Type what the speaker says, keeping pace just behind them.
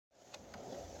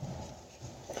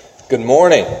Good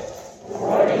morning. Good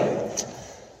morning.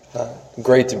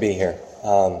 Great to be here.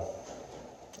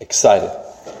 Excited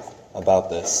about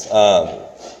this.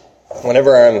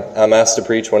 Whenever I'm asked to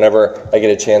preach, whenever I get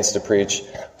a chance to preach,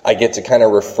 I get to kind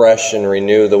of refresh and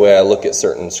renew the way I look at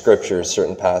certain scriptures,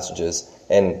 certain passages.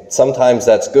 And sometimes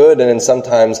that's good, and then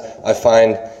sometimes I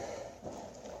find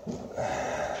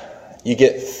you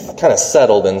get kind of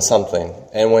settled in something.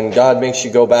 And when God makes you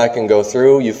go back and go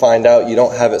through, you find out you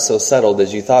don't have it so settled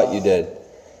as you thought you did.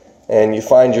 And you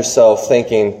find yourself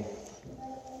thinking,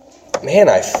 man,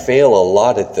 I fail a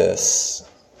lot at this.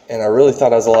 And I really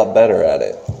thought I was a lot better at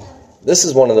it. This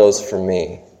is one of those for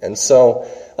me. And so,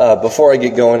 before I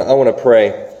get going, I want to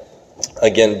pray.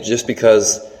 Again, just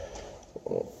because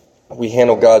we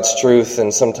handle God's truth,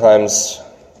 and sometimes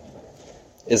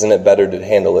isn't it better to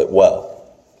handle it well?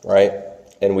 Right?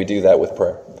 And we do that with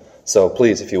prayer. So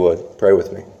please, if you would, pray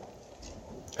with me.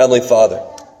 Heavenly Father,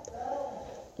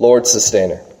 Lord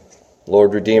Sustainer,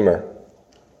 Lord Redeemer,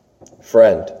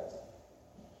 Friend,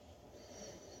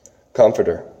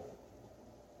 Comforter,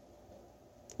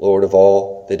 Lord of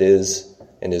all that is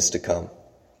and is to come.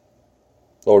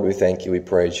 Lord, we thank you, we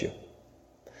praise you,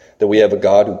 that we have a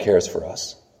God who cares for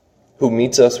us, who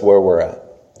meets us where we're at,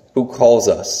 who calls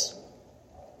us,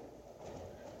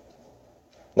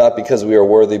 not because we are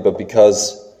worthy, but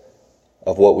because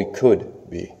of what we could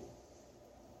be,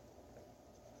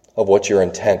 of what your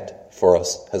intent for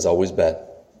us has always been.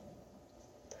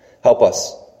 Help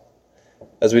us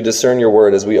as we discern your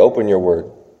word, as we open your word.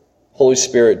 Holy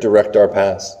Spirit, direct our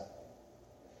paths.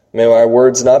 May my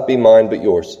words not be mine, but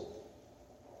yours.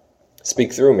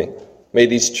 Speak through me. May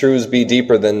these truths be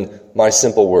deeper than my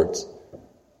simple words.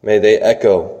 May they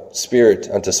echo spirit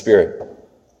unto spirit.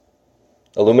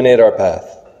 Illuminate our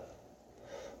path.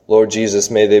 Lord Jesus,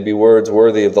 may they be words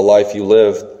worthy of the life you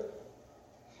lived,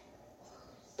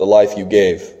 the life you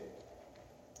gave,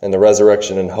 and the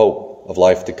resurrection and hope of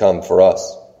life to come for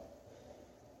us.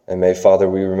 And may, Father,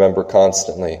 we remember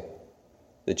constantly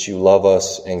that you love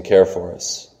us and care for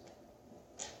us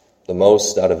the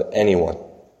most out of anyone.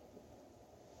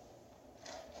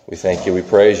 We thank you, we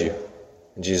praise you.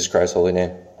 In Jesus Christ's holy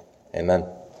name, amen.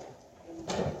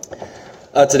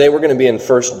 Today we're going to be in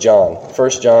 1 John. 1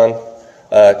 John,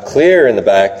 clear in the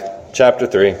back, chapter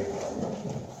 3,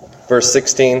 verse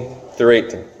 16 through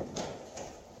 18.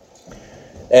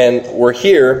 And we're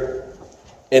here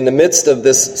in the midst of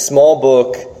this small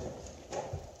book,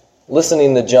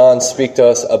 listening to John speak to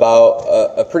us about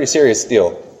a pretty serious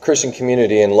deal, Christian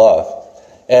community and love.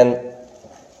 And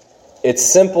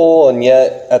it's simple, and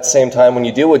yet at the same time, when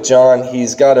you deal with John,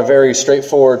 he's got a very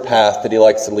straightforward path that he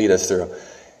likes to lead us through.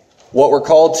 What we're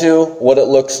called to, what it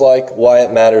looks like, why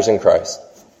it matters in Christ.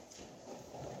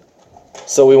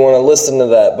 So we want to listen to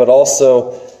that, but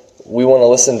also we want to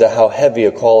listen to how heavy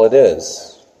a call it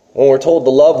is. When we're told to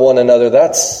love one another,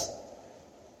 that's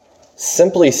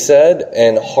simply said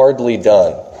and hardly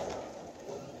done.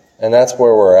 And that's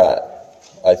where we're at,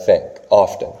 I think,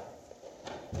 often.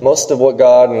 Most of what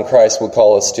God and Christ would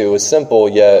call us to is simple,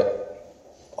 yet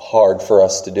hard for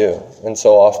us to do. And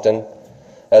so often,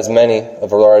 as many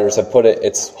of our writers have put it,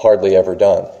 it's hardly ever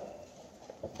done.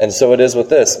 And so it is with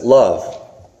this, love.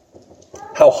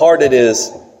 How hard it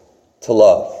is to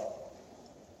love.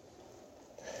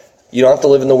 You don't have to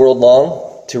live in the world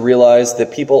long to realize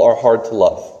that people are hard to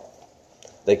love.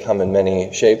 They come in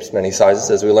many shapes, many sizes,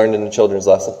 as we learned in the children's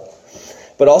lesson.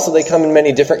 But also they come in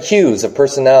many different hues of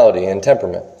personality and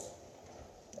temperament.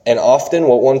 And often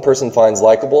what one person finds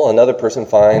likable, another person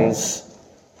finds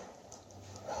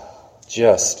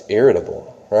just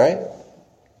irritable, right?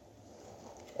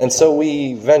 And so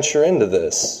we venture into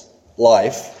this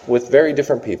life with very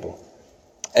different people.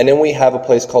 And then we have a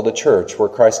place called a church where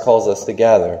Christ calls us to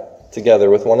gather together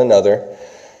with one another.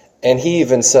 And he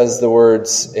even says the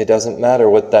words, it doesn't matter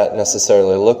what that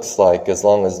necessarily looks like as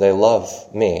long as they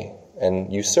love me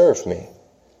and you serve me.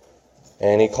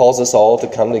 And he calls us all to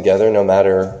come together no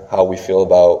matter how we feel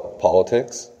about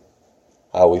politics,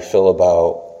 how we feel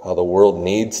about how the world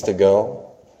needs to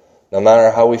go, no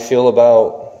matter how we feel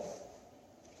about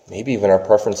maybe even our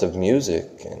preference of music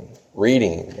and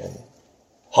reading and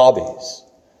hobbies.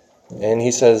 And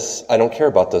he says, I don't care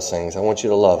about those things. I want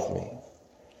you to love me.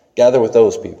 Gather with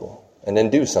those people and then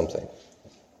do something.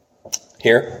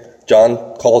 Here, John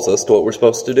calls us to what we're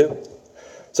supposed to do.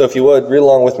 So if you would, read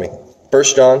along with me. 1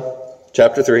 John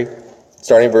chapter 3,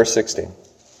 starting verse 16.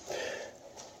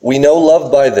 We know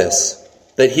love by this,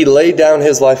 that he laid down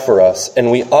his life for us,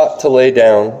 and we ought to lay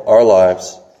down our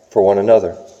lives for one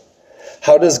another.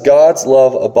 How does God's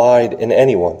love abide in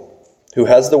anyone who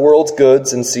has the world's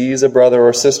goods and sees a brother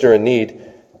or sister in need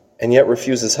and yet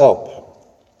refuses help?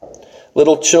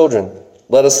 Little children,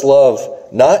 let us love,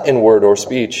 not in word or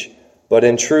speech, but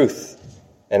in truth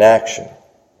and action.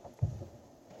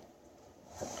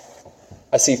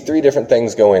 I see three different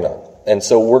things going on. And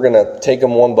so we're going to take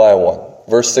them one by one.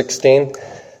 Verse 16,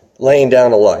 laying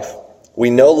down a life. We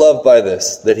know love by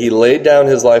this, that he laid down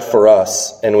his life for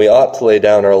us, and we ought to lay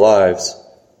down our lives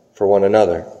for one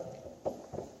another.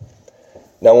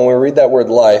 Now when we read that word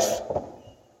life,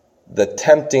 the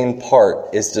tempting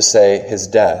part is to say his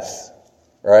death,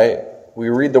 right? We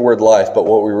read the word life, but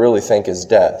what we really think is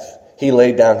death. He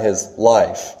laid down his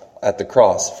life at the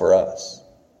cross for us.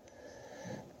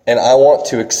 And I want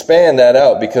to expand that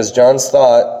out because John's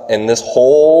thought in this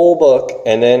whole book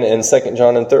and then in 2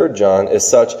 John and 3 John is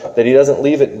such that he doesn't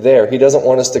leave it there. He doesn't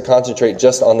want us to concentrate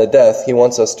just on the death. He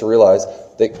wants us to realize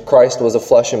that Christ was a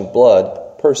flesh and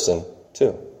blood person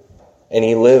too. And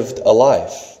he lived a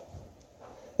life.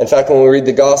 In fact, when we read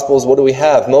the Gospels, what do we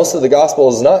have? Most of the Gospel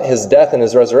is not his death and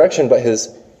his resurrection, but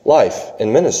his life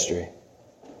and ministry.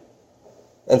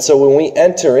 And so when we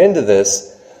enter into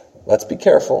this, let's be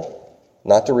careful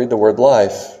not to read the word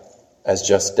life as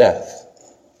just death,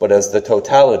 but as the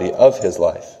totality of his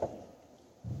life.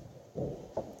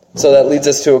 So that leads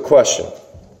us to a question.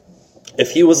 If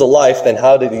he was a life, then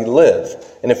how did he live?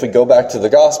 And if we go back to the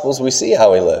Gospels, we see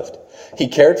how he lived. He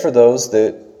cared for those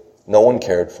that no one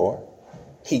cared for.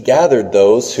 He gathered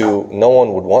those who no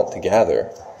one would want to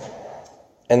gather.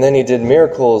 And then he did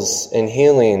miracles and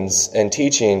healings and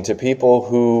teaching to people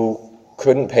who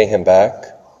couldn't pay him back,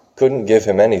 couldn't give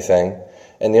him anything.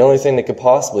 And the only thing they could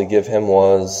possibly give him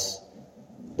was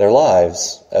their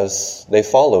lives as they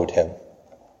followed him.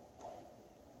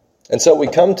 And so we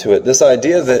come to it, this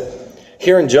idea that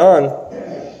here in John,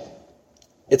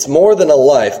 it's more than a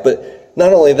life. But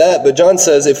not only that, but John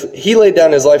says if he laid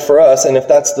down his life for us, and if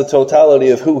that's the totality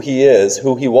of who he is,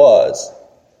 who he was,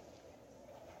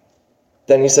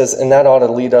 then he says, and that ought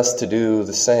to lead us to do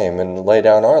the same and lay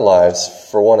down our lives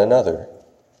for one another.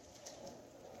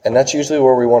 And that's usually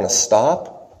where we want to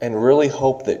stop and really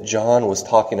hope that John was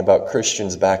talking about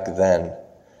Christians back then.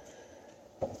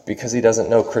 Because he doesn't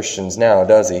know Christians now,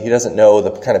 does he? He doesn't know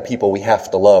the kind of people we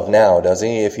have to love now, does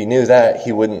he? If he knew that,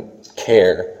 he wouldn't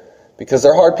care. Because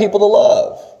they're hard people to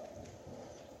love.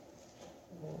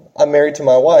 I'm married to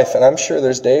my wife, and I'm sure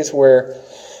there's days where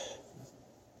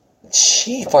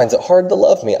she finds it hard to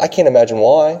love me. I can't imagine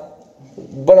why.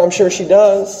 But I'm sure she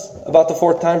does. About the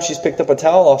fourth time she's picked up a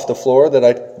towel off the floor that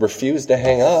I refuse to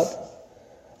hang up.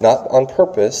 Not on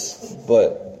purpose,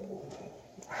 but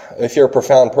if you're a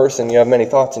profound person, you have many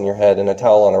thoughts in your head, and a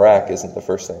towel on a rack isn't the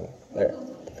first thing there.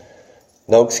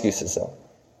 No excuses, though.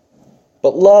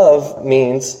 But love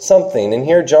means something. And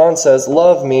here John says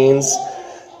love means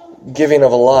giving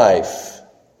of a life.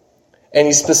 And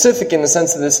he's specific in the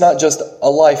sense that it's not just a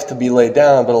life to be laid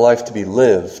down, but a life to be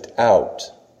lived out.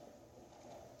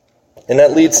 And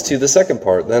that leads to the second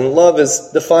part. Then love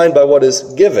is defined by what is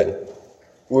given.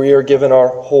 We are given our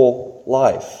whole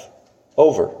life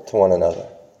over to one another.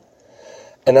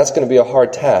 And that's going to be a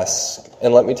hard task.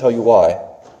 And let me tell you why.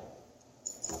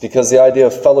 Because the idea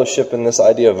of fellowship and this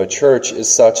idea of a church is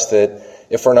such that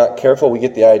if we're not careful, we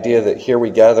get the idea that here we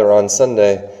gather on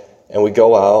Sunday and we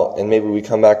go out and maybe we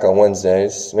come back on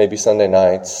Wednesdays, maybe Sunday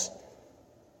nights.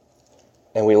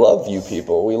 And we love you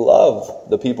people. We love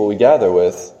the people we gather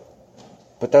with.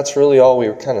 But that's really all we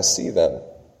kind of see them.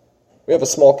 We have a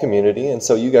small community, and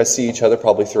so you guys see each other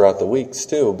probably throughout the weeks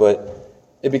too, but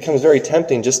it becomes very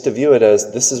tempting just to view it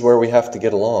as this is where we have to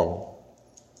get along.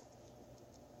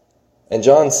 And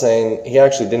John's saying he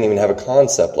actually didn't even have a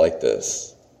concept like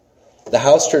this. The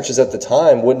house churches at the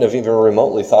time wouldn't have even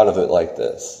remotely thought of it like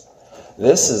this.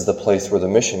 This is the place where the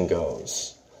mission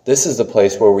goes. This is the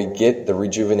place where we get the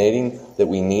rejuvenating that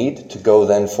we need to go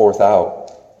then forth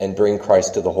out and bring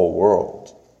Christ to the whole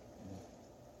world.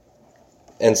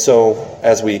 And so,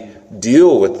 as we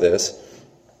deal with this,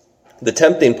 the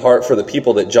tempting part for the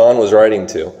people that John was writing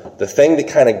to, the thing that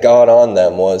kind of got on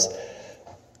them was,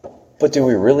 but do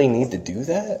we really need to do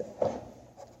that?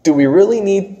 Do we really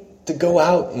need to go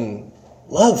out and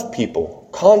love people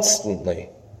constantly?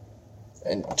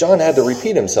 And John had to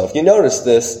repeat himself. You notice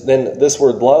this, then this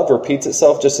word love repeats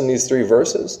itself just in these 3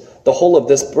 verses. The whole of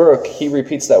this book, he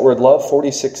repeats that word love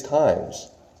 46 times.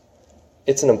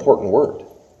 It's an important word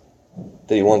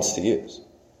that he wants to use.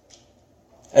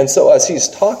 And so as he's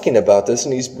talking about this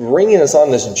and he's bringing us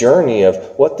on this journey of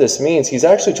what this means, he's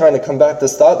actually trying to combat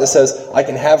this thought that says, I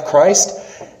can have Christ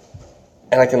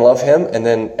and I can love him, and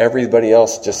then everybody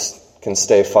else just can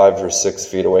stay 5 or 6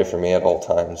 feet away from me at all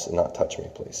times and not touch me,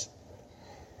 please.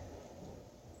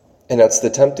 And that's the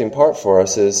tempting part for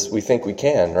us is we think we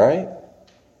can, right?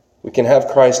 We can have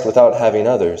Christ without having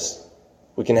others.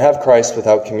 We can have Christ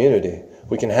without community.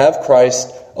 We can have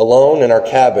Christ alone in our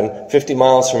cabin, 50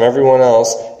 miles from everyone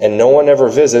else, and no one ever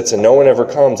visits and no one ever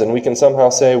comes, and we can somehow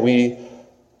say we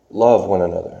love one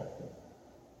another.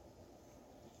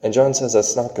 And John says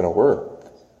that's not going to work.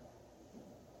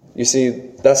 You see,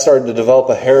 that started to develop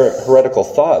a heretical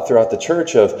thought throughout the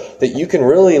church of that you can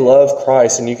really love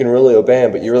Christ and you can really obey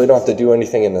Him, but you really don't have to do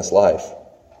anything in this life.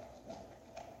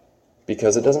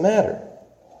 Because it doesn't matter.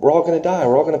 We're all going to die.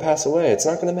 We're all going to pass away. It's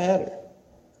not going to matter.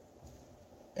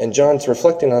 And John's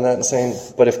reflecting on that and saying,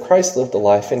 but if Christ lived a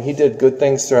life and He did good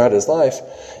things throughout His life,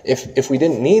 if we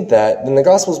didn't need that, then the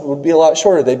Gospels would be a lot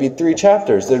shorter. They'd be 3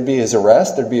 chapters. There'd be His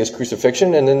arrest, there'd be His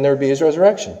crucifixion, and then there'd be His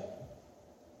resurrection.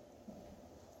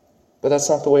 But that's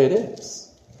not the way it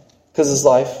is. Because His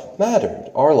life mattered.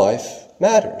 Our life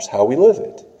matters, how we live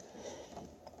it.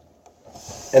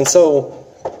 And so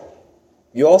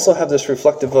you also have this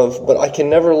reflective of, but I can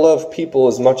never love people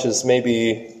as much as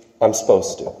maybe I'm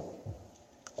supposed to.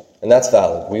 And that's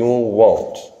valid. We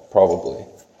won't, probably.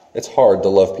 It's hard to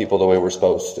love people the way we're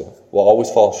supposed to. We'll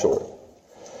always fall short.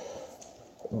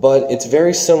 But it's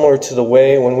very similar to the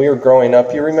way when we were growing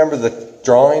up. You remember the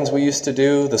drawings we used to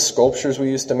do, the sculptures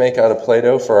we used to make out of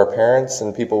Play-Doh for our parents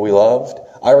and people we loved?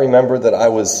 I remember that I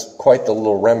was quite the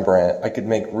little Rembrandt. I could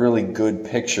make really good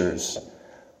pictures.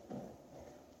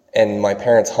 And my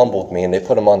parents humbled me and they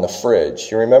put them on the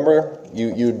fridge. You remember?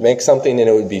 You'd make something and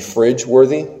it would be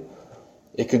fridge-worthy.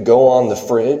 It could go on the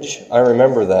fridge. I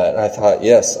remember that. And I thought,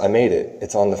 yes, I made it.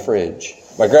 It's on the fridge.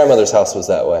 My grandmother's house was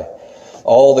that way.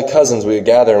 All the cousins, we would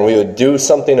gather and we would do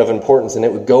something of importance and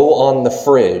it would go on the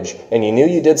fridge. And you knew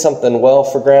you did something well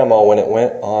for Grandma when it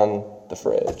went on the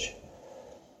fridge.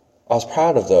 I was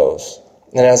proud of those.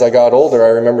 And as I got older, I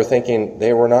remember thinking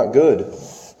they were not good.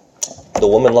 The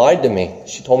woman lied to me.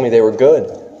 She told me they were good.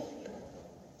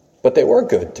 But they were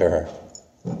good to her.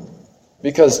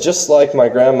 Because just like my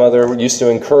grandmother used to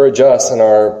encourage us in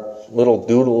our little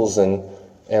doodles and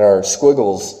our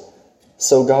squiggles,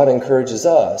 so God encourages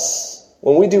us.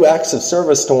 When we do acts of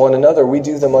service to one another, we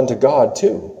do them unto God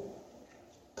too.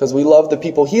 Because we love the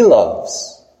people He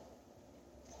loves.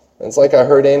 It's like I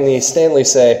heard Andy Stanley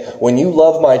say, when you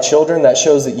love my children, that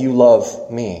shows that you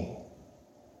love me.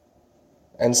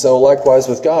 And so likewise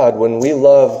with God, when we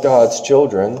love God's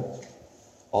children,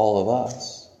 all of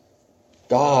us,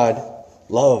 God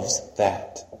loves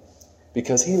that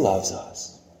because He loves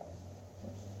us.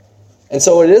 And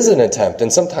so it is an attempt,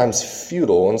 and sometimes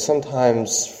futile, and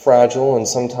sometimes fragile, and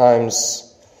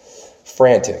sometimes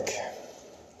frantic.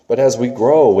 But as we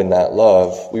grow in that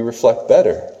love, we reflect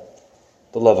better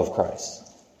the love of Christ.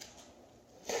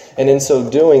 And in so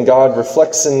doing, God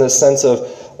reflects in the sense of,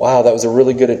 wow, that was a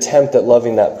really good attempt at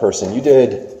loving that person. You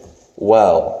did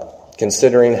well,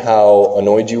 considering how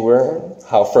annoyed you were,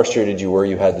 how frustrated you were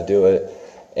you had to do it,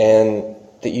 and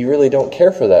that you really don't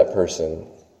care for that person.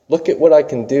 Look at what I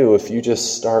can do if you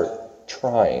just start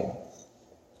trying.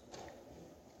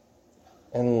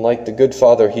 And like the good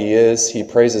Father He is, He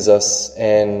praises us,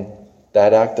 and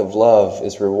that act of love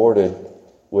is rewarded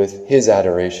with His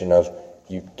adoration of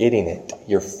you getting it.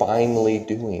 You're finally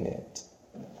doing it.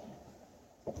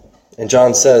 And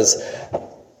John says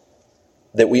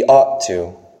that we ought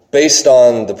to, based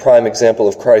on the prime example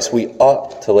of Christ, we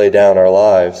ought to lay down our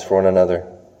lives for one another.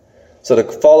 So to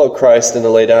follow Christ and to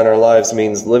lay down our lives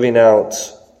means living out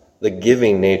the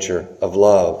giving nature of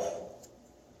love.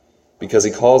 Because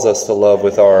He calls us to love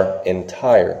with our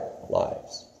entire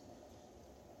lives.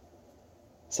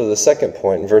 So the second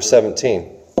point in verse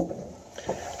 17.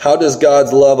 How does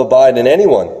God's love abide in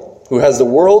anyone who has the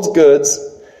world's goods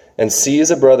and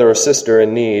sees a brother or sister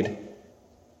in need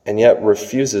and yet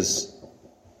refuses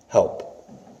help?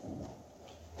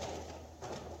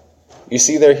 You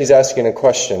see there, he's asking a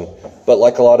question. But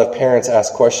like a lot of parents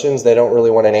ask questions, they don't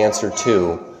really want an answer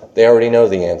to. They already know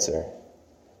the answer.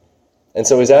 And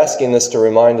so he's asking this to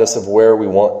remind us of where we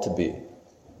want to be.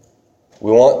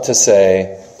 We want to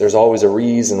say, there's always a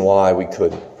reason why we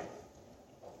couldn't.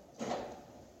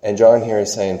 And John here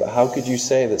is saying, but how could you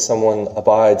say that someone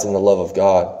abides in the love of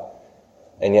God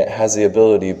and yet has the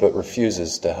ability but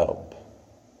refuses to help?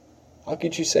 How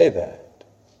could you say that?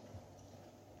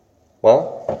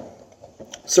 Well,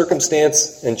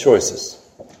 circumstance and choices.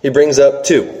 He brings up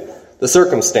 2. The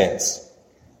circumstance.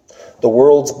 The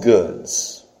world's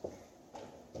goods.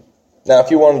 Now, if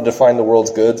you wanted to define the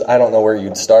world's goods, I don't know where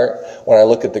you'd start. When I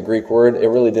look at the Greek word, it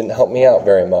really didn't help me out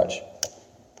very much.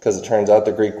 Because it turns out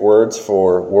the Greek words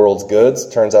for world's goods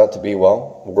turns out to be,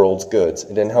 well, world's goods. It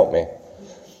didn't help me.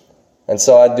 And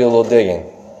so I'd do a little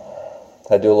digging.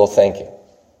 I'd do a little thinking.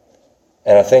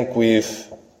 And I think we've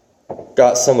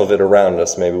got some of it around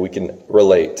us, maybe we can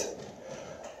relate.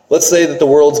 Let's say that the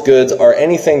world's goods are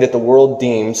anything that the world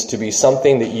deems to be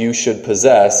something that you should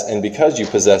possess, and because you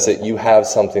possess it, you have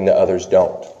something that others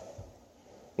don't.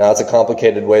 Now, it's a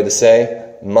complicated way to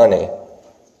say money,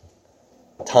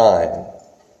 time,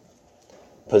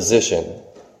 position,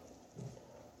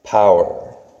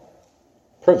 power,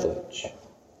 privilege.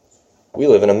 We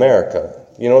live in America.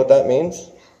 You know what that means?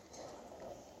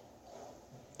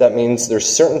 That means there's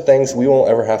certain things we won't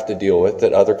ever have to deal with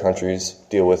that other countries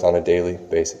deal with on a daily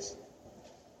basis.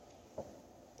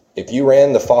 If you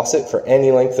ran the faucet for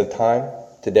any length of time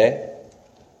today,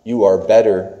 you are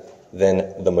better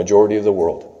than the majority of the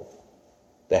world.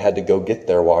 They had to go get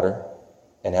their water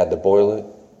and had to boil it,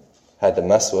 had to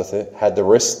mess with it, had to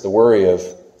risk the worry of,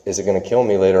 is it going to kill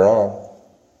me later on?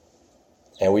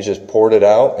 And we just poured it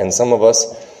out, and some of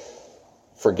us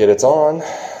forget it's on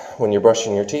when you're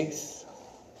brushing your teeth.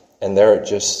 And there it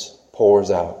just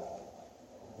pours out.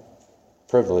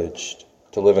 Privileged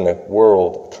to live in a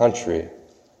world, a country,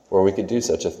 where we could do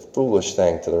such a foolish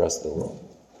thing to the rest of the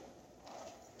world.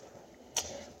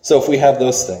 So if we have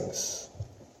those things,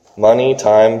 money,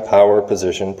 time, power,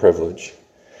 position, privilege,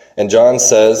 and John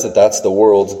says that that's the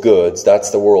world's goods,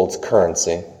 that's the world's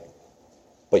currency,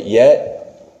 but yet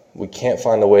we can't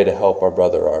find a way to help our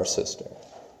brother or our sister.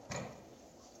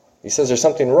 He says there's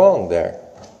something wrong there.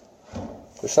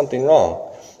 There's something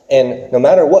wrong. And no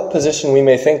matter what position we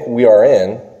may think we are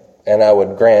in, and I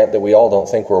would grant that we all don't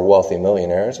think we're wealthy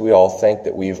millionaires, we all think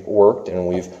that we've worked and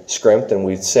we've scrimped and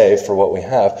we've saved for what we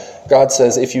have, God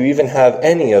says if you even have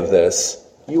any of this,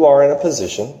 you are in a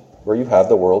position where you have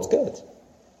the world's goods.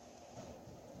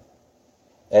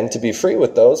 And to be free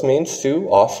with those means to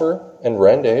offer and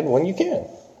rend aid when you can.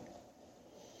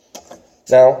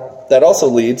 Now, that also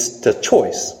leads to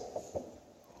choice.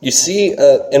 You see,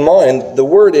 in mine, the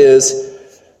word is,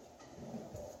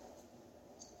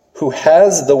 who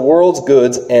has the world's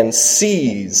goods and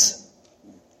sees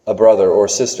a brother or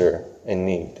sister in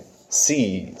need.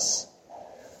 Sees.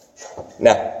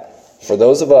 Now, for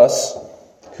those of us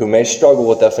who may struggle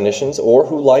with definitions or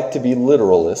who like to be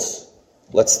literalists,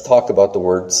 let's talk about the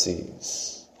word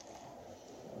sees.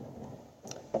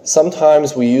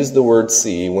 Sometimes we use the word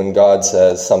see when God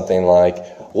says something like,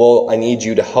 well, I need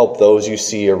you to help those you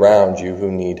see around you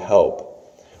who need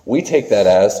help. We take that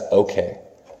as, okay,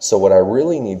 so what I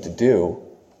really need to do,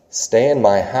 stay in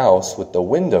my house with the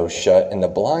windows shut and the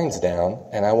blinds down,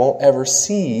 and I won't ever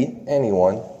see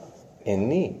anyone in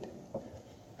need.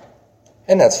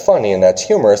 And that's funny and that's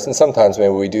humorous, and sometimes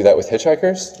maybe we do that with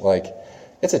hitchhikers. Like,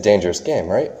 it's a dangerous game,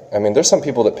 right? I mean, there's some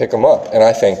people that pick them up, and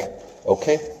I think,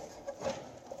 okay,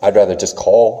 I'd rather just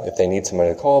call if they need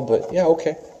somebody to call, but yeah,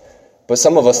 okay. But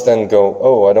some of us then go,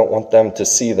 oh, I don't want them to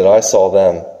see that I saw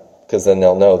them, because then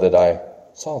they'll know that I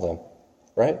saw them,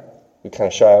 right? We kind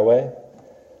of shy away.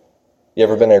 You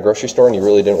ever been in a grocery store and you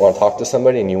really didn't want to talk to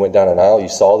somebody and you went down an aisle, you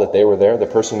saw that they were there, the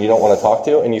person you don't want to talk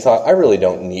to, and you thought, I really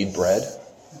don't need bread.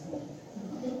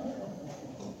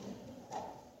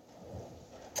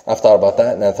 I've thought about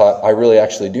that, and I thought, I really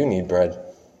actually do need bread.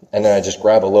 And then I just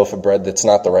grab a loaf of bread that's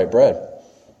not the right bread.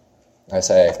 I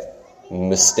say,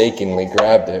 mistakenly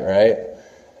grabbed it, right?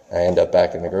 I end up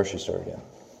back in the grocery store again.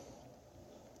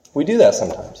 We do that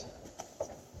sometimes.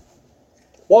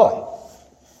 Why?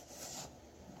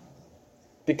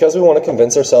 Because we want to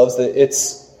convince ourselves that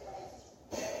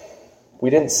we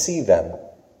didn't see them.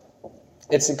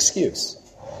 It's an excuse.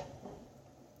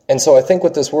 And so I think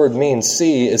what this word means,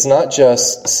 see, is not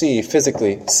just see,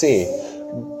 physically see,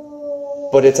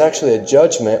 but it's actually a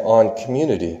judgment on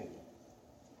community.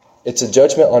 It's a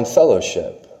judgment on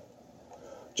fellowship.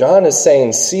 John is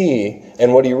saying see,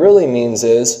 and what he really means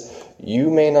is you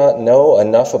may not know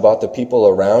enough about the people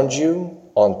around you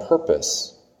on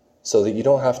purpose so that you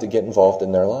don't have to get involved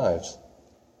in their lives.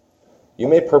 You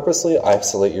may purposely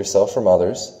isolate yourself from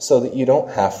others so that you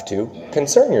don't have to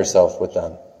concern yourself with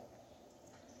them.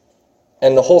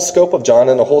 And the whole scope of John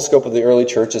and the whole scope of the early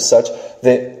church is such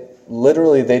that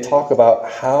literally they talk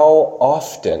about how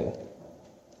often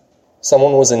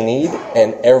someone was in need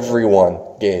and everyone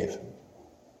gave.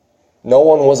 No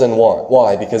one was in want.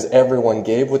 Why? Because everyone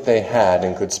gave what they had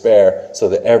and could spare so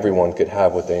that everyone could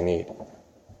have what they need.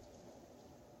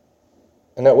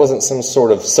 And that wasn't some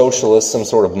sort of socialist, some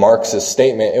sort of Marxist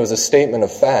statement. It was a statement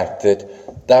of fact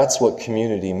that that's what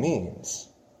community means.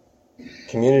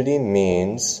 Community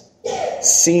means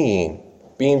seeing,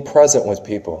 being present with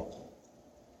people.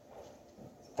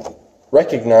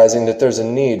 Recognizing that there's a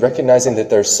need, recognizing that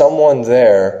there's someone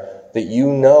there that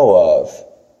you know of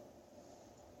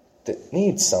that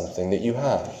needs something that you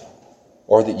have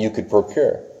or that you could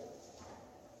procure.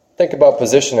 Think about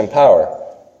position and power.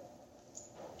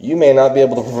 You may not be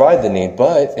able to provide the need,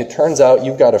 but it turns out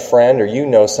you've got a friend or you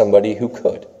know somebody who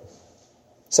could.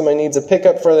 Somebody needs a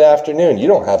pickup for the afternoon. You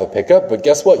don't have a pickup, but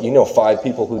guess what? You know 5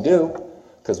 people who do,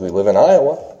 because we live in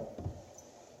Iowa.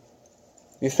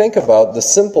 You think about the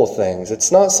simple things.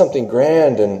 It's not something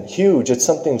grand and huge. It's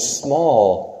something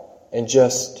small and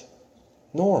just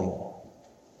normal,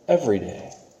 every day.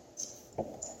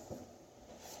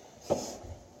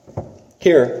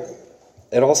 Here,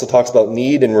 it also talks about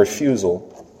need and refusal.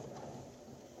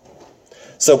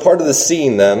 So part of the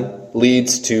seeing them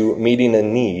leads to meeting a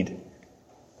need.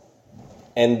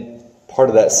 And part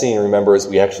of that seeing, remember, is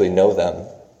we actually know them.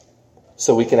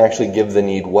 So we can actually give the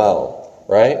need well,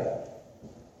 right?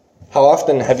 How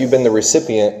often have you been the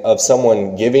recipient of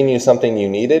someone giving you something you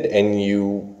needed and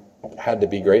you had to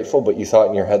be grateful, but you thought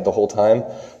in your head the whole time,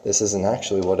 this isn't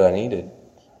actually what I needed.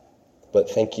 But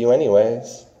thank you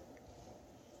anyways.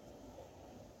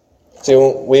 See,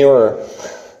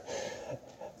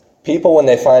 people, when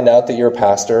they find out that you're a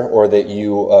pastor or that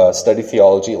you study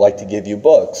theology, like to give you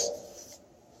books.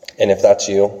 And if that's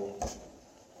you,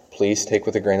 please take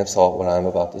with a grain of salt what I'm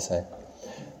about to say.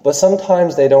 But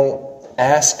sometimes they don't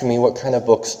ask me what kind of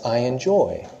books I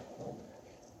enjoy.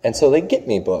 And so they get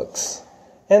me books.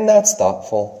 And that's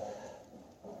thoughtful.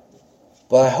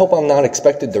 But I hope I'm not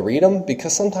expected to read them,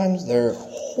 because sometimes they're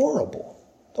horrible.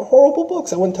 They're horrible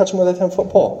books. I wouldn't touch them with a 10-foot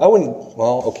pole.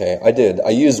 I did.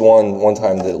 I used one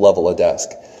time to level a desk.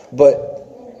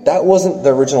 But that wasn't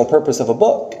the original purpose of a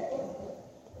book.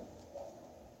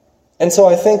 And so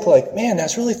I think, man,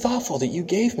 that's really thoughtful that you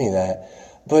gave me that.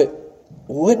 But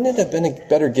wouldn't it have been a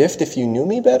better gift if you knew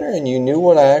me better and you knew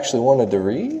what I actually wanted to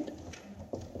read?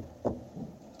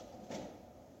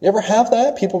 You ever have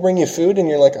that? People bring you food and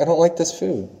you're like, I don't like this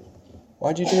food.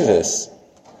 Why'd you do this?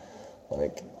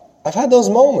 I've had those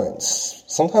moments,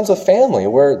 sometimes with family,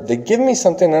 where they give me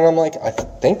something and I'm like, I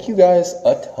thank you guys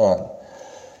a ton.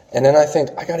 And then I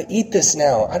think, I got to eat this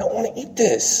now. I don't want to eat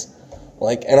this.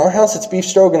 In our house, it's beef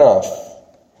stroganoff.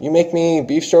 You make me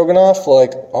beef stroganoff,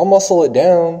 I'll muscle it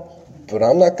down, but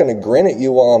I'm not going to grin at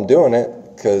you while I'm doing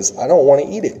it, because I don't want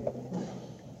to eat it.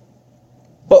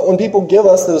 But when people give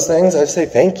us those things, I say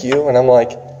thank you, and I'm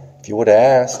like, if you would have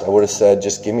asked, I would have said,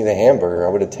 just give me the hamburger. I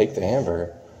would have taken the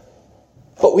hamburger.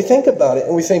 But we think about it,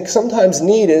 and we think sometimes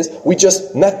need is, we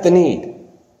just met the need.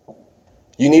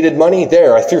 You needed money?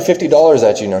 There, I threw $50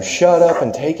 at you. Now shut up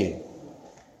and take it.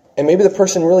 And maybe the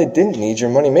person really didn't need your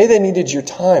money. Maybe they needed your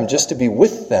time just to be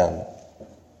with them.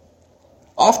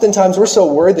 Oftentimes we're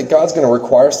so worried that God's going to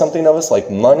require something of us, like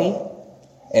money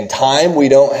and time we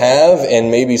don't have,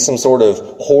 and maybe some sort of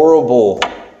horrible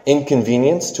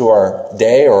inconvenience to our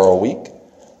day or a week,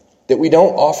 that we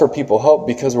don't offer people help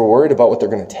because we're worried about what they're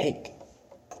going to take.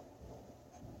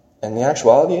 And the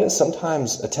actuality is,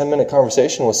 sometimes a 10-minute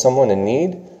conversation with someone in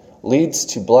need leads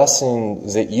to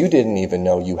blessings that you didn't even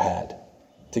know you had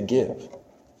to give.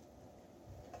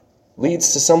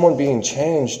 Leads to someone being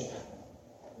changed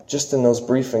just in those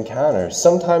brief encounters.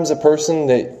 Sometimes a person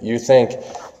that you think,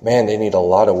 man, they need a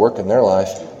lot of work in their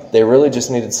life, they really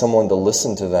just needed someone to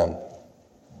listen to them.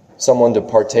 Someone to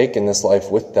partake in this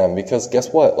life with them. Because guess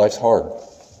what? Life's hard.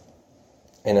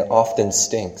 And it often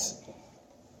stinks.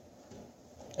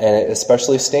 And it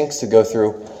especially stinks to go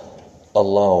through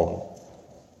alone.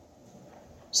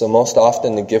 So most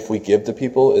often the gift we give to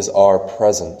people is our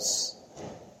presence.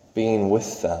 Being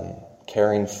with them.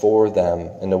 Caring for them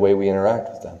in the way we interact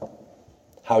with them.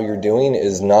 How you're doing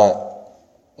is not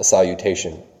a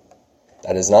salutation.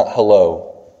 That is not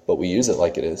hello, but we use it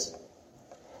like it is.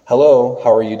 Hello,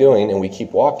 how are you doing? And we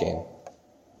keep walking.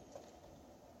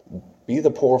 Be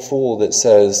the poor fool that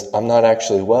says, I'm not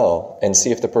actually well, and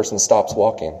see if the person stops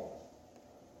walking.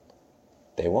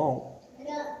 They won't.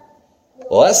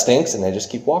 Well, that stinks, and they just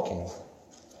keep walking.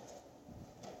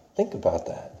 Think about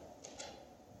that.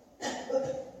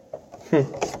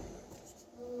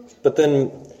 But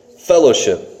then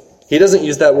fellowship. He doesn't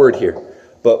use that word here.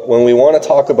 But when we want to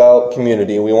talk about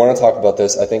community, we want to talk about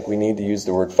this, I think we need to use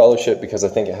the word fellowship, because I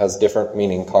think it has different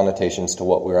meaning, connotations to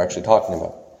what we're actually talking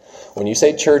about. When you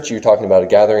say church, you're talking about a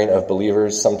gathering of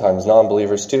believers, sometimes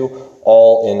non-believers too,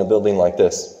 all in a building like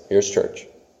this. Here's church.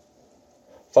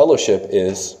 Fellowship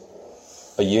is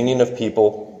a union of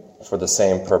people for the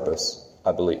same purpose,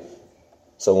 I believe.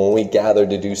 So when we gather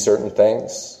to do certain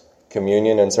things,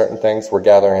 communion and certain things, we're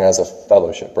gathering as a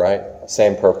fellowship, right?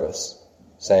 Same purpose,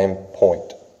 same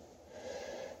point.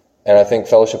 And I think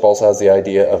fellowship also has the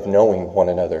idea of knowing one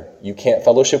another. You can't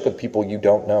fellowship with people you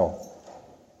don't know.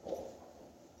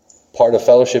 Part of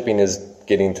fellowshipping is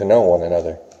getting to know one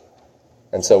another.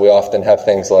 And so we often have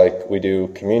things like we do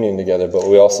communion together, but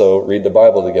we also read the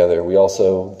Bible together. We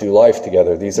also do life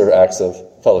together. These are acts of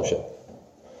fellowship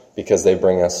because they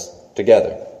bring us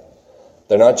together.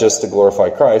 They're not just to glorify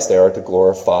Christ, they are to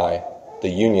glorify the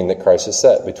union that Christ has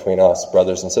set between us,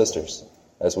 brothers and sisters,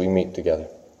 as we meet together.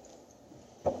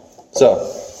 So,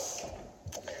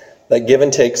 that give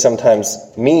and take sometimes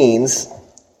means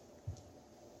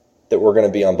that we're going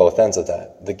to be on both ends of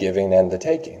that, the giving and the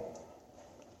taking.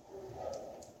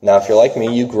 Now, if you're like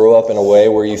me, you grew up in a way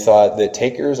where you thought that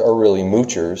takers are really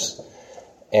moochers,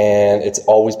 and it's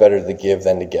always better to give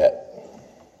than to get.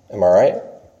 Am I right?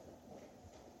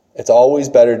 It's always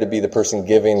better to be the person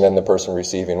giving than the person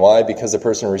receiving. Why? Because the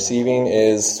person receiving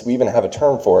is, we even have a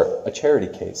term for it, a charity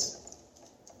case.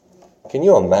 Can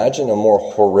you imagine a more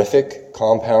horrific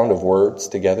compound of words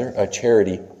together? A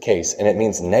charity case. And it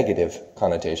means negative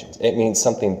connotations. It means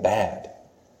something bad.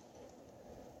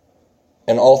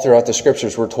 And all throughout the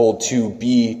scriptures, we're told to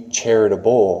be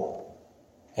charitable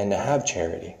and to have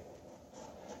charity.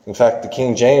 In fact, the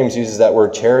King James uses that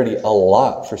word charity a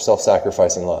lot for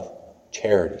self-sacrificing love.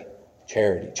 Charity,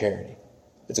 charity, charity.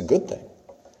 It's a good thing.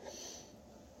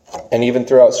 And even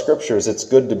throughout scriptures, it's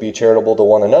good to be charitable to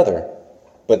one another.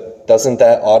 But doesn't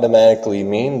that automatically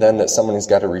mean then that somebody's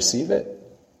got to receive it?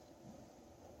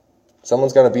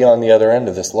 Someone's got to be on the other end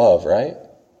of this love, right?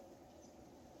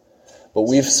 But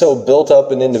we've so built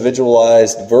up an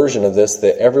individualized version of this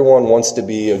that everyone wants to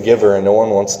be a giver and no one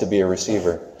wants to be a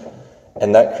receiver.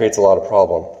 And that creates a lot of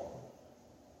problem.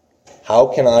 How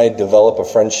can I develop a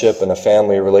friendship and a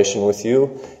family relation with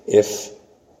you if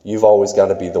you've always got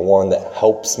to be the one that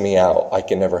helps me out? I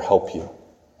can never help you.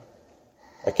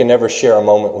 I can never share a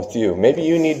moment with you. Maybe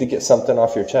you need to get something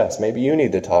off your chest. Maybe you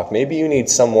need to talk. Maybe you need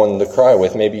someone to cry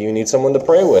with. Maybe you need someone to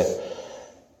pray with.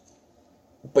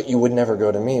 But you would never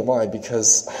go to me. Why?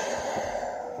 Because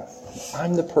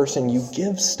I'm the person you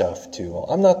give stuff to.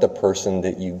 I'm not the person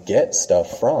that you get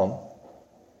stuff from.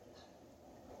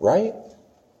 Right?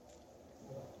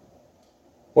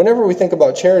 Whenever we think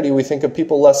about charity, we think of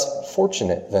people less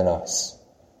fortunate than us.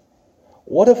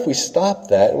 What if we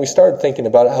stopped that and we started thinking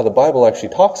about it how the Bible actually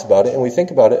talks about it, and we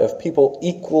think about it of people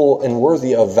equal and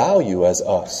worthy of value as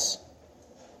us?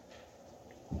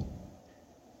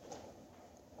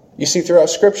 You see, throughout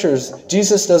scriptures,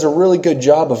 Jesus does a really good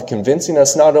job of convincing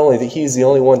us not only that he's the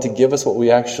only one to give us what we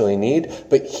actually need,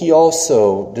 but he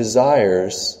also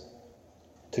desires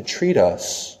to treat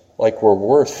us like we're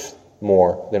worth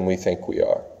more than we think we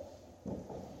are.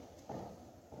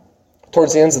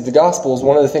 Towards the ends of the Gospels,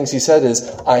 one of the things he said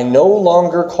is, I no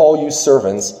longer call you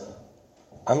servants,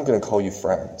 I'm going to call you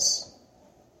friends.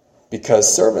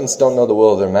 Because servants don't know the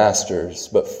will of their masters,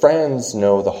 but friends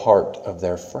know the heart of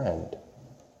their friend.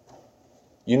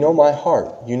 You know my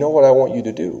heart. You know what I want you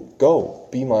to do. Go,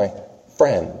 be my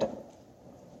friend.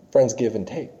 Friends give and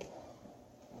take.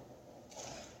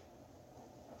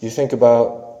 You think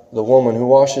about the woman who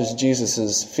washes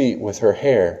Jesus' feet with her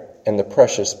hair and the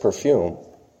precious perfume.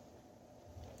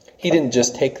 He didn't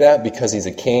just take that because he's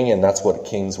a king and that's what a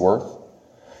king's worth.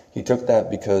 He took that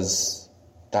because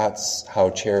that's how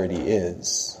charity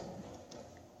is.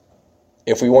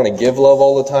 If we want to give love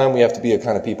all the time, we have to be a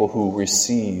kind of people who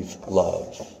receive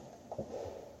love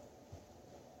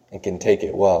and can take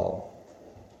it well.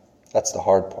 That's the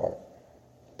hard part.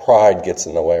 Pride gets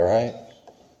in the way, right?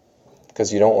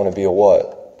 Because you don't want to be a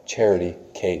what? Charity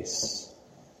case.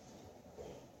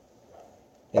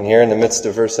 And here in the midst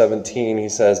of verse 17, he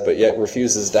says, but yet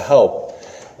refuses to help.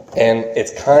 And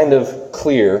it's kind of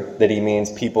clear that he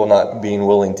means people not being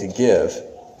willing to give.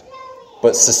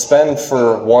 But suspend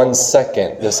for 1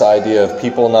 second this idea of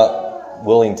people not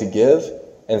willing to give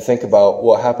and think about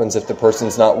what happens if the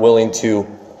person's not willing to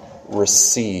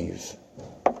receive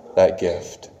that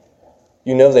gift.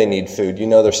 You know they need food. You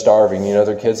know they're starving. You know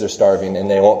their kids are starving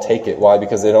and they won't take it. Why?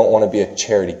 Because they don't want to be a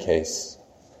charity case.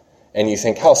 And you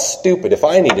think, how stupid. If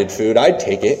I needed food, I'd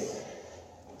take it.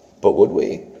 But would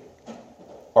we?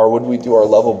 Or would we do our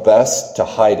level best to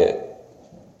hide it?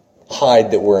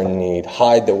 Hide that we're in need.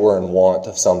 Hide that we're in want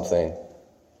of something.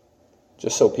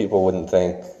 Just so people wouldn't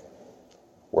think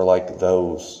we're like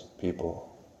those people.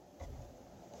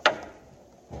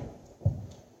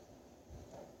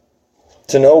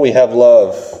 To know we have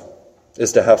love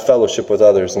is to have fellowship with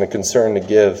others and a concern to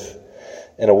give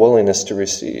and a willingness to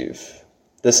receive.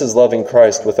 This is loving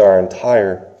Christ with our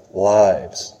entire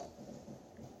lives.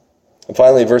 And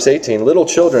finally, verse 18, little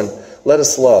children, let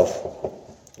us love,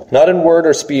 not in word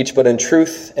or speech, but in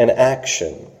truth and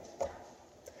action.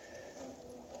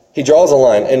 He draws a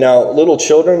line. And now, little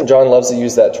children, John loves to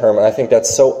use that term, and I think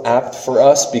that's so apt for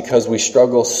us because we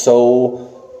struggle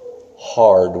so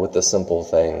hard with the simple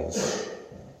things.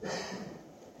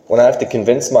 When I have to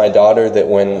convince my daughter that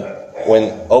when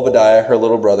Obadiah, her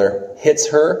little brother, hits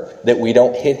her, that we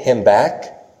don't hit him back,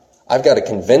 I've got to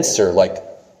convince her like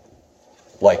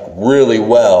really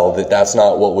well that that's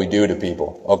not what we do to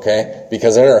people, okay?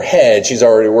 Because in her head, she's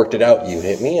already worked it out. You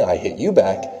hit me, I hit you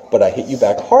back, but I hit you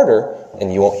back harder,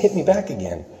 and you won't hit me back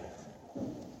again.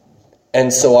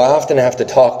 And so I often have to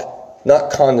talk,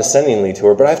 not condescendingly to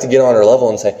her, but I have to get on her level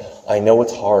and say, I know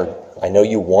it's hard. I know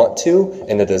you want to,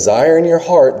 and the desire in your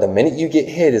heart, the minute you get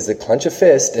hit, is to clench a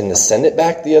fist and to send it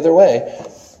back the other way,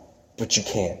 but you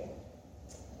can't.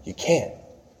 You can't,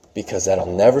 because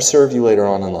that'll never serve you later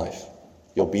on in life.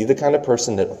 You'll be the kind of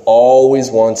person that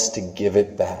always wants to give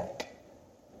it back.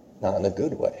 Not in a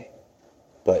good way,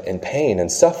 but in pain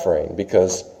and suffering,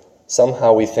 because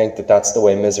somehow we think that that's the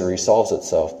way misery solves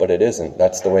itself, but it isn't.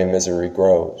 That's the way misery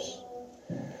grows.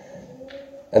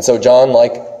 And so John,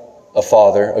 like a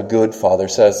father, a good father,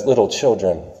 says, little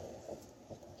children,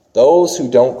 those who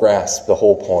don't grasp the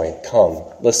whole point, come,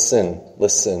 listen,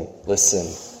 listen, listen.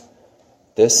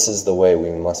 This is the way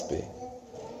we must be.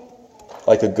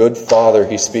 Like a good father,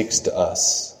 he speaks to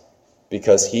us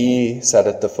because he sat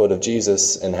at the foot of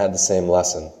Jesus and had the same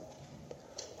lesson.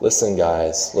 Listen,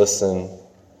 guys, listen.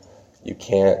 You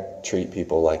can't treat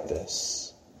people like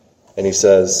this. And he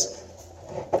says,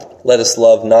 let us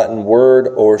love not in word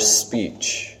or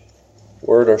speech.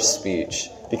 Word or speech.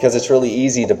 Because it's really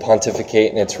easy to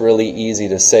pontificate and it's really easy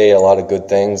to say a lot of good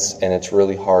things and it's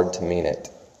really hard to mean it.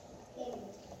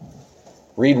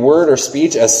 Read word or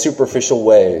speech as superficial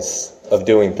ways of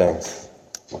doing things.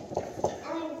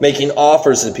 Making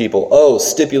offers to people, oaths,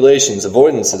 stipulations,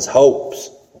 avoidances, hopes.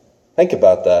 Think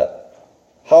about that.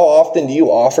 How often do you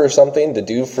offer something to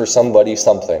do for somebody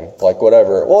something? Like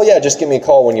whatever. Well, yeah, just give me a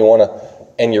call when you want to.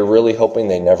 And you're really hoping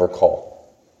they never call.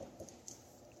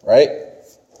 Right?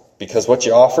 Because what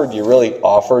you offered, you really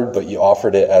offered, but you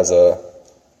offered it as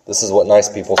this is what nice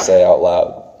people say out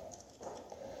loud.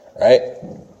 Right?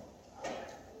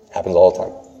 Happens all the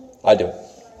time. I do it.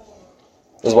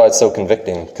 This is why it's so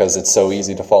convicting, because it's so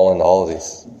easy to fall into all of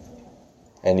these.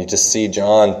 And you just see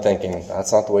John thinking,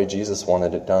 that's not the way Jesus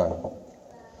wanted it done.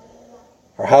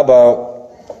 Or how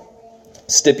about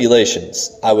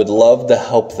stipulations? I would love to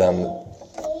help them,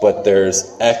 but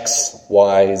there's X,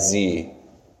 Y, Z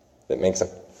that makes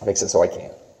it so I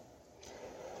can't.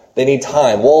 They need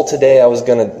time. Well, today I was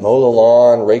going to mow the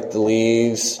lawn, rake the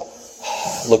leaves,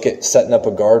 look at setting up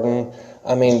a garden.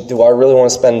 I mean, do I really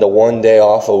want to spend the one day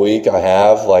off a week I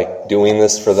have, like, doing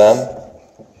this for them?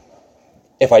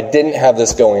 If I didn't have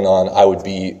this going on, I would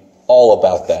be all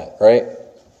about that, right?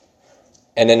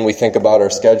 And then we think about our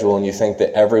schedule, and you think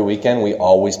that every weekend we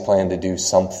always plan to do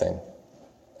something.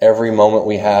 Every moment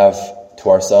we have to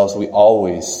ourselves, we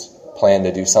always plan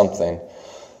to do something.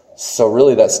 So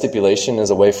really that stipulation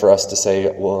is a way for us to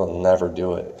say, we'll never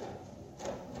do it.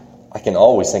 I can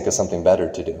always think of something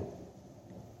better to do.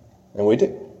 And we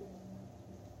do.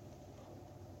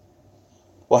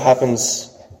 What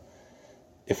happens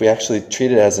if we actually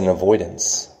treat it as an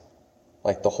avoidance?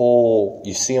 Like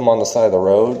you see them on the side of the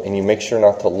road and you make sure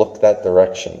not to look that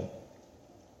direction.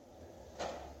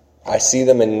 I see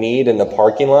them in need in the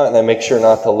parking lot and I make sure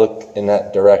not to look in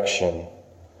that direction.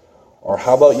 Or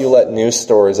how about you let news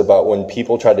stories about when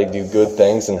people try to do good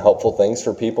things and helpful things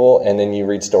for people, and then you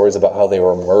read stories about how they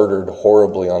were murdered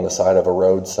horribly on the side of a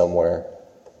road somewhere.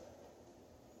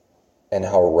 And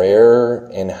how rare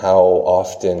and how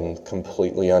often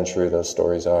completely untrue those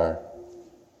stories are.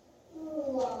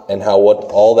 And how what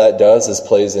all that does is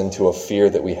plays into a fear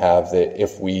that we have that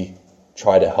if we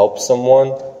try to help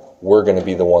someone, we're going to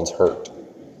be the ones hurt.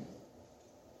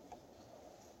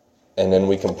 And then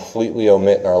we completely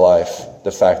omit in our life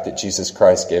the fact that Jesus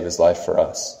Christ gave his life for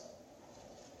us.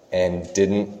 And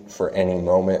didn't for any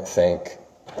moment think,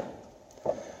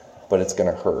 but it's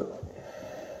going to hurt.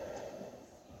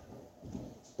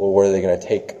 Well, what are they going to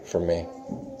take from me?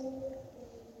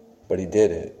 But he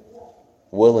did it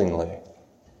willingly.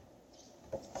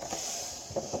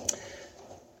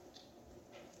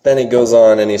 Then he goes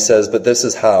on and he says, but this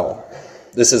is how.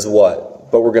 This is what.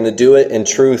 But we're going to do it in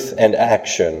truth and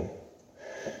action.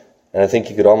 And I think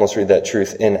you could almost read that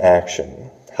truth in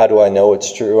action. How do I know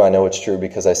it's true? I know it's true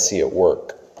because I see it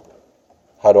work.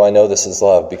 How do I know this is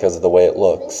love? Because of the way it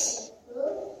looks.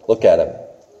 Look at him.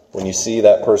 When you see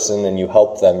that person and you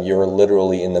help them, you're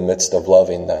literally in the midst of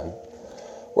loving them.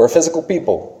 We're physical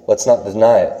people. Let's not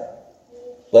deny it.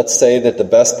 Let's say that the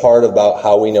best part about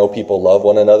how we know people love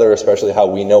one another, especially how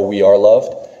we know we are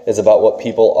loved, is about what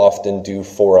people often do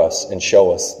for us and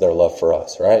show us their love for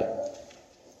us, right?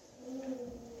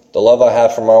 The love I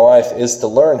have for my wife is to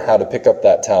learn how to pick up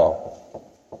that towel.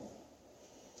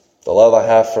 The love I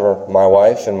have for my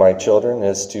wife and my children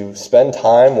is to spend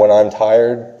time when I'm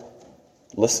tired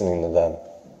listening to them.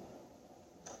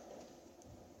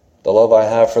 The love I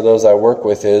have for those I work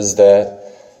with is that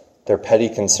their petty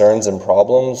concerns and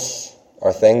problems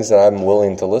are things that I'm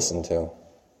willing to listen to.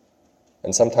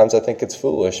 And sometimes I think it's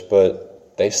foolish,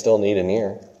 but they still need an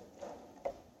ear.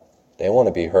 They want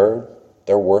to be heard.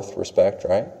 They're worth respect,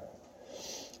 right?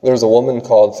 There was a woman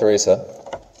called Teresa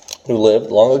who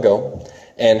lived long ago,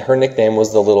 and her nickname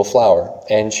was the Little Flower.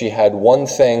 And she had one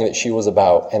thing that she was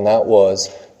about, and that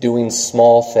was doing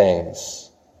small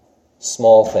things.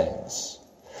 Small things.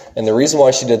 And the reason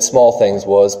why she did small things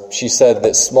was she said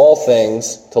that small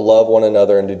things, to love one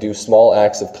another and to do small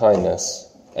acts of kindness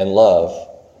and love,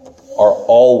 are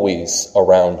always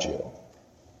around you.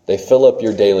 They fill up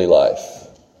your daily life.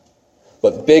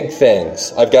 But big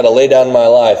things, I've got to lay down my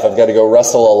life, I've got to go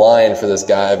wrestle a lion for this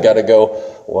guy, I've got to go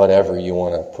whatever you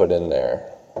want to put in there.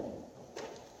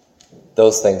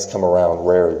 Those things come around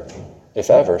rarely,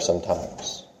 if ever,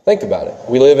 sometimes. Think about it.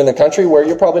 We live in a country where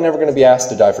you're probably never going to be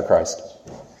asked to die for Christ.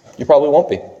 You probably won't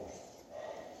be.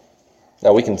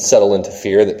 Now, we can settle into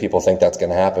fear that people think that's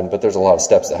going to happen, but there's a lot of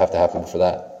steps that have to happen for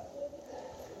that.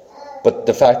 But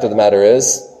the fact of the matter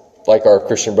is, like our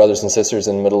Christian brothers and sisters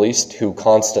in the Middle East who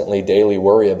constantly, daily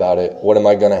worry about it, what am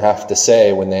I going to have to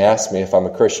say when they ask me if I'm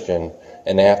a Christian?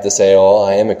 And they have to say, oh,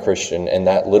 I am a Christian, and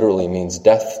that literally means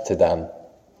death to them.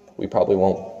 We probably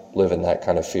won't live in that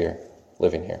kind of fear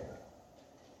living here.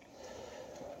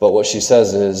 But what she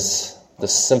says is the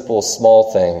simple,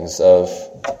 small things of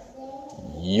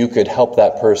you could help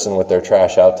that person with their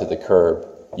trash out to the curb.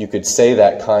 You could say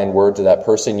that kind word to that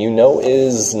person you know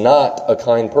is not a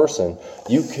kind person.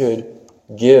 You could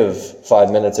give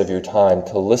 5 minutes of your time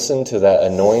to listen to that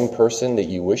annoying person that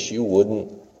you wish you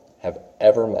wouldn't have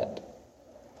ever met.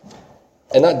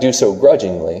 And not do so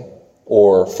grudgingly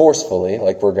or forcefully,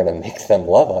 like we're going to make them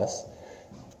love us,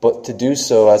 but to do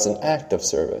so as an act of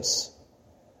service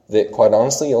that, quite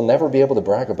honestly, you'll never be able to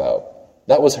brag about.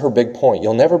 That was her big point.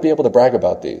 You'll never be able to brag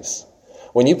about these.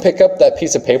 When you pick up that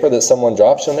piece of paper that someone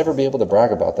drops, you'll never be able to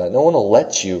brag about that. No one will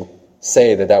let you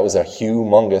say that that was a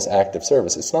humongous act of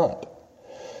service. It's not.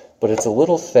 But it's a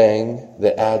little thing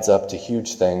that adds up to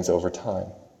huge things over time.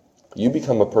 You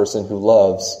become a person who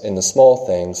loves in the small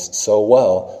things so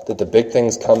well that the big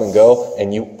things come and go,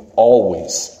 and you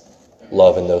always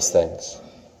love in those things.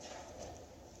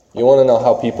 You want to know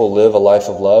how people live a life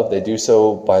of love? They do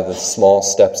so by the small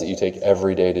steps that you take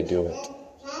every day to do it.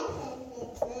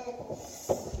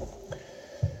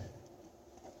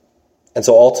 And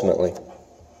so ultimately,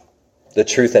 the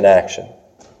truth in action.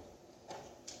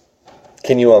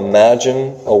 Can you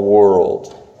imagine a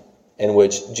world in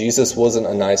which Jesus wasn't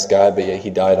a nice guy, but yet he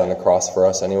died on the cross for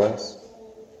us anyways?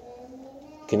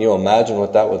 Can you imagine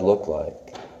what that would look like?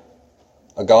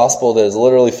 A gospel that is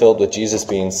literally filled with Jesus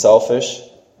being selfish,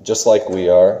 just like we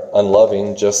are,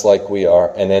 unloving, just like we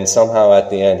are, and then somehow at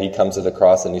the end he comes to the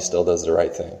cross and he still does the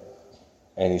right thing.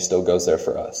 And he still goes there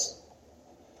for us.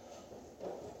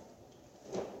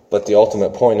 But the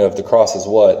ultimate point of the cross is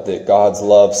what? That God's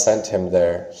love sent him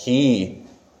there. He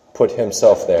put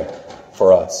himself there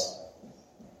for us.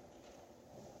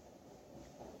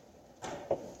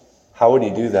 How would he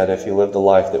do that if he lived a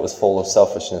life that was full of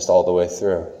selfishness all the way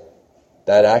through?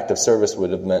 That act of service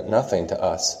would have meant nothing to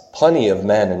us. Plenty of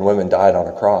men and women died on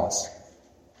a cross.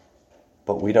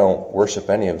 But we don't worship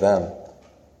any of them.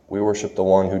 We worship the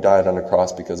one who died on a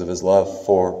cross because of his love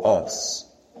for us.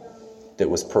 That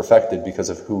was perfected because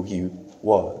of who he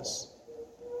was.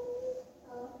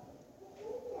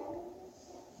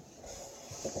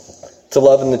 To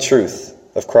love in the truth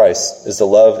of Christ is to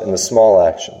love in the small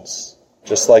actions,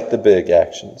 just like the big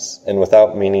actions, and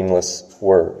without meaningless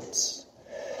words.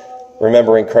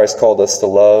 Remembering Christ called us to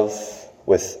love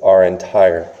with our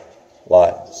entire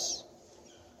lives.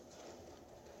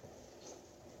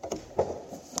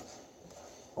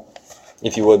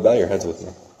 If you would, bow your heads with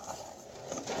me.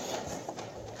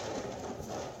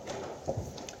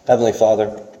 Heavenly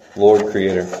Father, Lord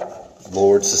Creator,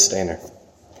 Lord Sustainer,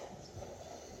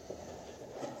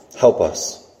 help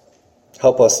us.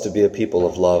 Help us to be a people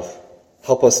of love.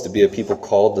 Help us to be a people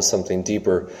called to something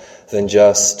deeper than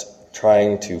just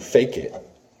trying to fake it,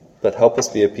 but help us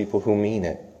be a people who mean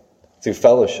it, through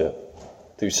fellowship,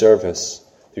 through service,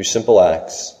 through simple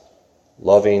acts,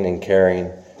 loving and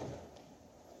caring,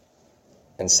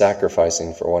 and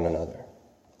sacrificing for one another.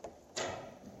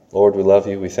 Lord, we love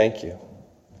you, we thank you.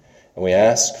 And we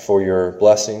ask for your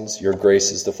blessings, your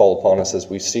graces to fall upon us as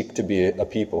we seek to be a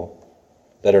people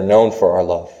that are known for our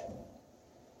love.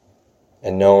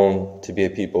 and known to be a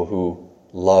people who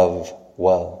love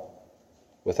well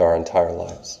with our entire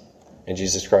lives. In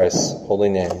Jesus Christ's holy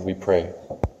name we pray.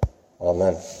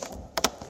 Amen.